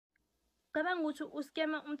cabanga ukuthi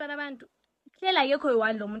uskema umntana abantu hlela yekho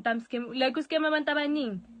yi-one lo muntu amskem like uskema abantu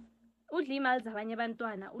abaningi udla imali zabanye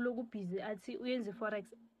abantwana uloku busy athi uyenza forex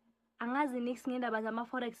angazi nix ngendaba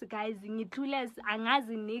zama-forex guys ngithules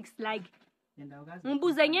angazi nix like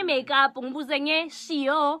ngibuze nge-makeup ngibuze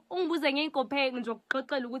nge-shio ungibuze nge-inkophe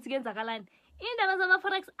ngizokuxoxela ukuthi kuyenzakalani indaba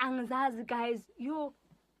zama-forex angizazi guys yo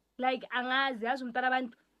like angazi yazi umntana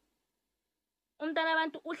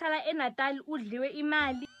abantu uhlala eNatal udliwe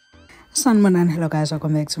imali. Sanmanan, hello guys,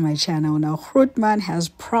 welcome back to my channel. Now Grootman has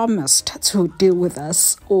promised to deal with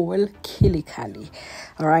us all killically.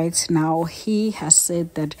 All right, now he has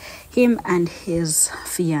said that him and his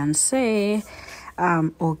fiance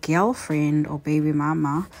or girlfriend or baby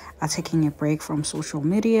mama are taking a break from social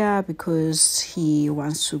media because he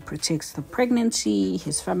wants to protect the pregnancy,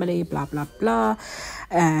 his family, blah blah blah,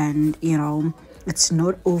 and you know, it's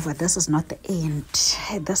not over. This is not the end.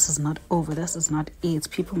 This is not over. This is not it.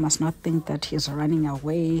 People must not think that he's running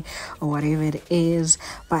away or whatever it is.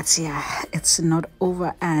 But yeah, it's not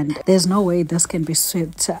over, and there's no way this can be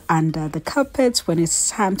swept under the carpet. When it's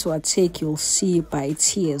time to attack, you'll see by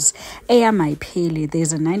tears. My Pele,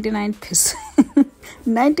 there's a 99%,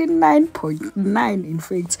 99.9 in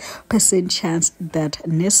fact percent chance that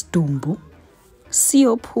Nestumbu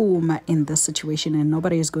Puma in this situation, and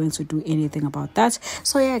nobody is going to do anything about that.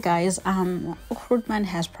 So yeah guys, Grootman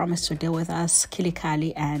has promised to deal with us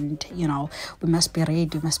killically, and you know, we must be ready.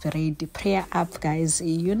 Prayer up guys,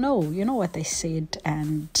 you know what they said.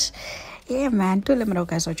 And yeah man, do let me know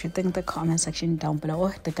guys what you think in the comment section down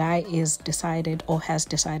below. The guy is decided or has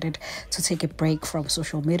decided to take a break from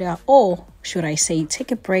social media, or should I say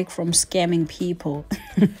take a break from scamming people.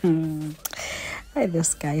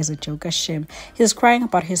 This guy is a joker. Shame. He's crying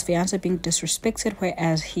about his fiance being disrespected,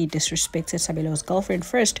 whereas he disrespected Sabelo's girlfriend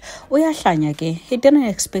first. He didn't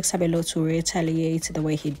expect Sabelo to retaliate the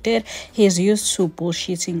way he did. He is used to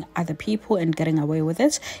bullshitting other people and getting away with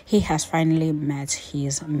it. He has finally met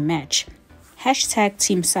his match. Hashtag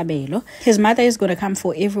Team Sabelo. His mother is going to come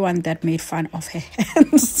for everyone that made fun of her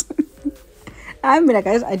hands. I mean,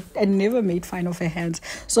 guys, I never made fun of her hands.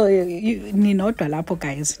 So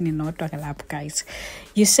guys.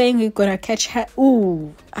 You're saying we're gonna catch her?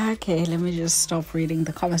 Ooh, okay. Let me just stop reading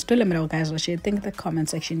the comments. Do let me know, guys, what you think in the comment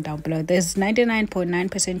section down below. There's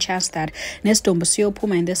 99.9% chance that Nestombo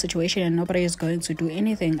Puma in this situation, and nobody is going to do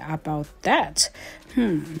anything about that.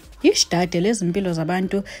 Yishidade lezi mpilo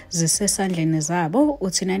zabantu zisesandleni zabo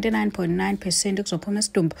uthi 99.9% kuzophuma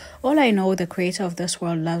isidumbu. All I know, the creator of this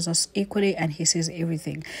world loves us equally, and he sees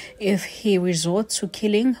everything. If he resorts to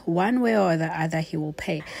killing one way or the other, he will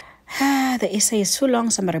pay. The essay is too long.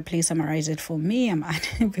 Somebody please summarize it for me. I'm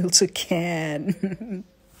unable to can.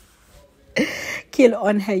 Kill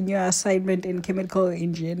on her new assignment in chemical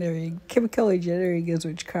engineering. Chemical engineering is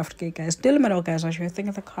witchcraft, okay guys. Do let me know guys what you think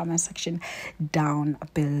in the comment section down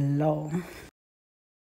below.